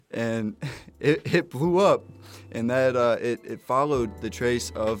and it blew up, and that it followed the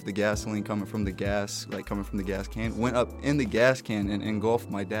trace of the gasoline coming from the gas can, went up in the gas can and engulfed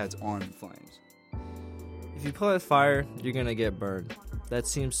my dad's arm in flames. If you play with fire, you're gonna get burned. That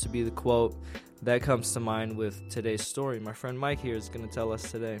seems to be the quote that comes to mind with today's story. My friend Mike here is gonna tell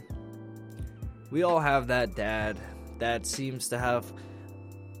us today. We all have that dad that seems to have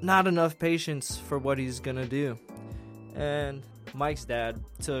not enough patience for what he's gonna do. And Mike's dad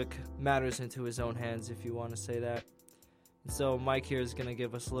took matters into his own hands, if you want to say that. And so Mike here is gonna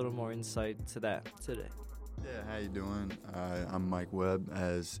give us a little more insight to that today. Yeah, how you doing? I'm Mike Webb,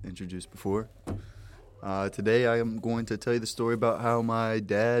 as introduced before. Today I am going to tell you the story about how my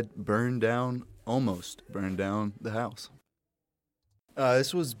dad almost burned down the house.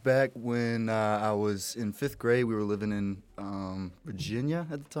 This was back when I was in 5th grade. We were living in Virginia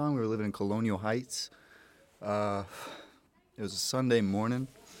at the time. We were living in Colonial Heights. It was a Sunday morning.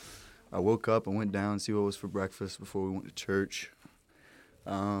 I woke up and went down to see what was for breakfast before we went to church.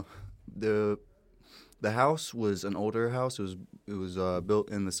 The house was an older house. It was built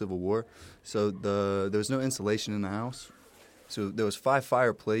in the Civil War, so there was no insulation in the house. So there was 5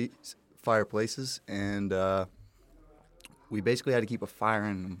 fireplaces, and we basically had to keep a fire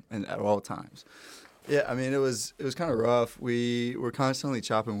in at all times. Yeah, I mean, it was kind of rough. We were constantly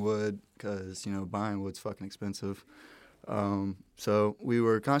chopping wood because, buying wood's fucking expensive. So we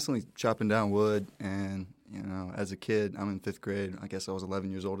were constantly chopping down wood, and, as a kid, I'm in 5th grade. I guess I was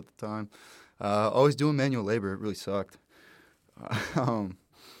 11 years old at the time. Always doing manual labor. It really sucked. But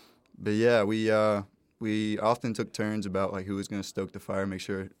yeah, we often took turns about who was going to stoke the fire, make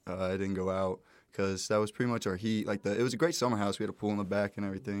sure it didn't go out, because that was pretty much our heat. It was a great summer house. We had a pool in the back and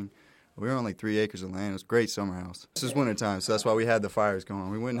everything. We were on 3 acres of land. It was a great summer house. This is winter time, so that's why we had the fires going.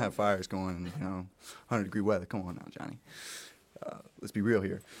 We wouldn't have fires going in 100-degree weather. Come on now, Johnny. Let's be real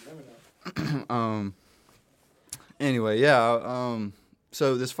here. Anyway, yeah.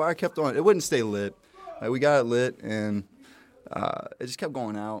 So this fire kept on. It wouldn't stay lit. We got it lit, and it just kept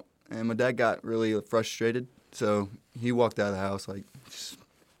going out. And my dad got really frustrated, so he walked out of the house just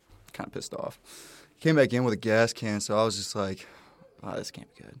kind of pissed off. He came back in with a gas can, so I was just like, "Oh, this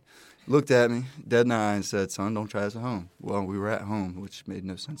can't be good." He looked at me, dead in the eye, and said, "Son, don't try this at home." Well, we were at home, which made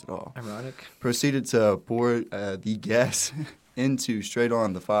no sense at all. Ironic. Proceeded to pour the gas straight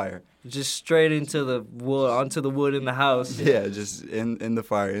on the fire. Just straight into the wood, onto the wood in the house. Yeah, just in the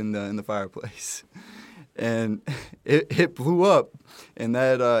fire, in the fireplace. And it blew up, and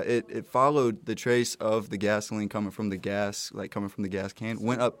that it followed the trace of the gasoline coming from the gas can,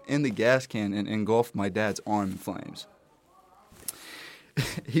 went up in the gas can and engulfed my dad's arm in flames.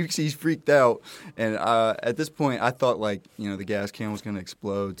 He's freaked out, and at this point I thought the gas can was going to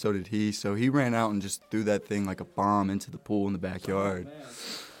explode. So did he. So he ran out and just threw that thing like a bomb into the pool in the backyard.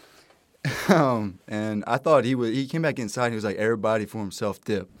 And I thought he came back inside and he was like, "Everybody for himself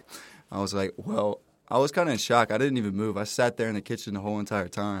dip." I was like, well, I was kind of in shock. I didn't even move. I sat there in the kitchen the whole entire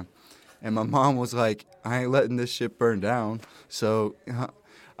time. And my mom was like, "I ain't letting this shit burn down." So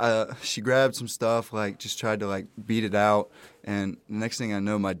she grabbed some stuff, just tried to beat it out. And the next thing I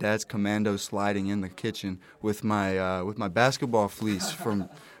know, my dad's commando sliding in the kitchen with my basketball fleece from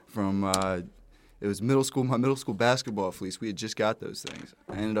it was my middle school basketball fleece. We had just got those things.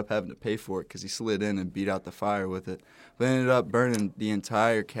 I ended up having to pay for it because he slid in and beat out the fire with it. But ended up burning the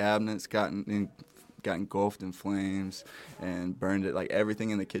entire cabinets, got engulfed in flames, and burned it. Everything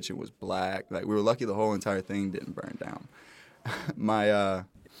in the kitchen was black. We were lucky the whole entire thing didn't burn down.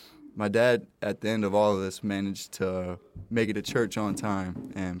 My dad, at the end of all of this, managed to make it to church on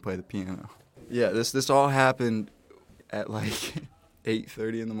time and play the piano. Yeah, this all happened at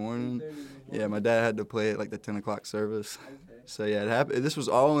 8:30 in the morning. Yeah, my dad had to play at the 10 o'clock service. Okay. So yeah, it happened. This was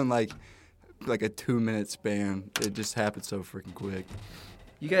all in like a 2-minute span. It just happened so freaking quick.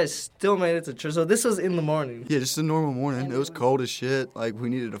 You guys still made it to church. So this was in the morning. Yeah, just a normal morning. It was cold as shit. We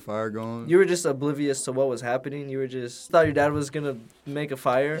needed a fire going. You were just oblivious to what was happening. You were just thought your dad was gonna make a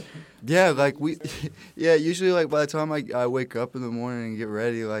fire. Yeah, usually by the time I wake up in the morning and get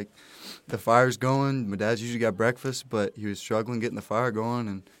ready, the fire's going. My dad's usually got breakfast, but he was struggling getting the fire going.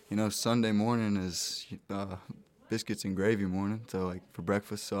 And Sunday morning is biscuits and gravy morning, so for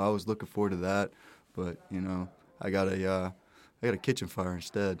breakfast. So I was looking forward to that, but I got a kitchen fire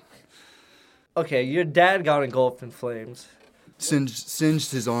instead. Okay, your dad got engulfed in flames.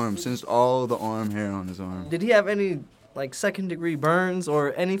 Singed his arm, singed all the arm hair on his arm. Did he have any second-degree burns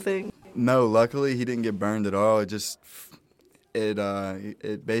or anything? No, luckily he didn't get burned at all.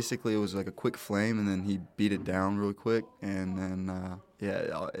 It basically was a quick flame, and then he beat it down real quick, and then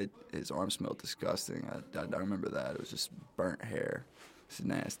his arm smelled disgusting. I remember that. It was just burnt hair. It's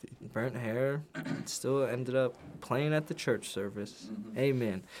nasty. Burnt hair. Still ended up playing at the church service.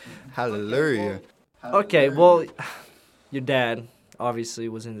 Amen. Hallelujah. Okay, well, your dad obviously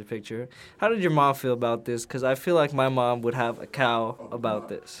was in the picture. How did your mom feel about this? Because I feel like my mom would have a cow about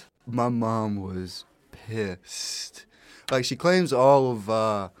this. My mom was pissed. Like, she claims all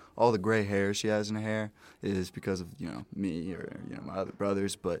the gray hair she has in her hair is because of, me or, my other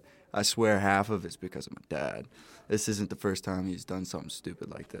brothers, but I swear half of it's because of my dad. This isn't the first time he's done something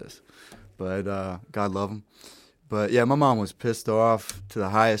stupid like this. But God love him. But, yeah, my mom was pissed off to the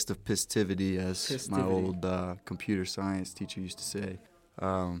highest of pistivity, as my old computer science teacher used to say.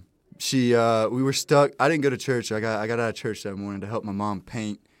 We were stuck. I didn't go to church. I got out of church that morning to help my mom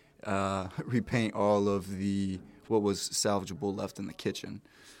repaint all of what was salvageable left in the kitchen.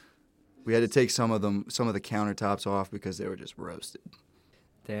 We had to take some of the countertops off because they were just roasted.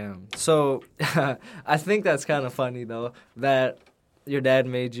 Damn. So I think that's kind of funny though that your dad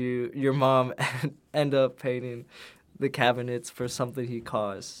made your mom end up painting the cabinets for something he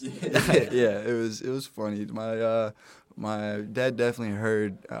caused. Yeah, it was funny. My dad definitely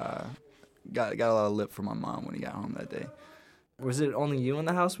got a lot of lip from my mom when he got home that day. Was it only you in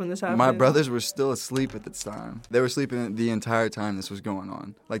the house when this happened? My brothers were still asleep at this time. They were sleeping the entire time this was going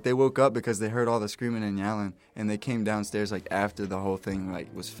on. Like, they woke up because they heard all the screaming and yelling, and they came downstairs, like, after the whole thing,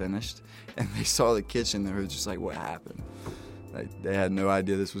 like, was finished, and they saw the kitchen. They were just like, what happened? Like, they had no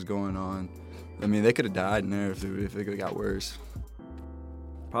idea this was going on. I mean, they could have died in there if it got worse.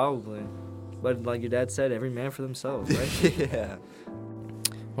 Probably. But like your dad said, every man for themselves, right? Yeah.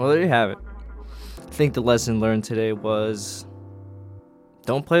 Well, there you have it. I think the lesson learned today was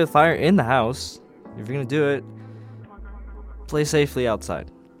don't play with fire in the house. If you're going to do it, play safely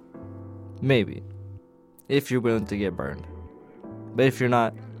outside. Maybe. If you're willing to get burned. But if you're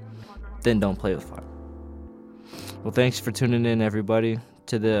not, then don't play with fire. Well, thanks for tuning in, everybody,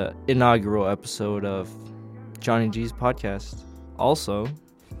 to the inaugural episode of Johnny G's podcast. Also,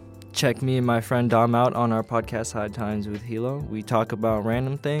 check me and my friend Dom out on our podcast, High Times with Hilo. We talk about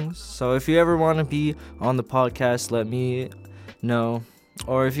random things. So if you ever want to be on the podcast, let me know.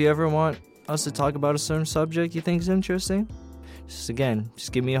 Or if you ever want us to talk about a certain subject you think is interesting,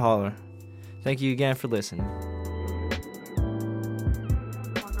 just give me a holler. Thank you again for listening.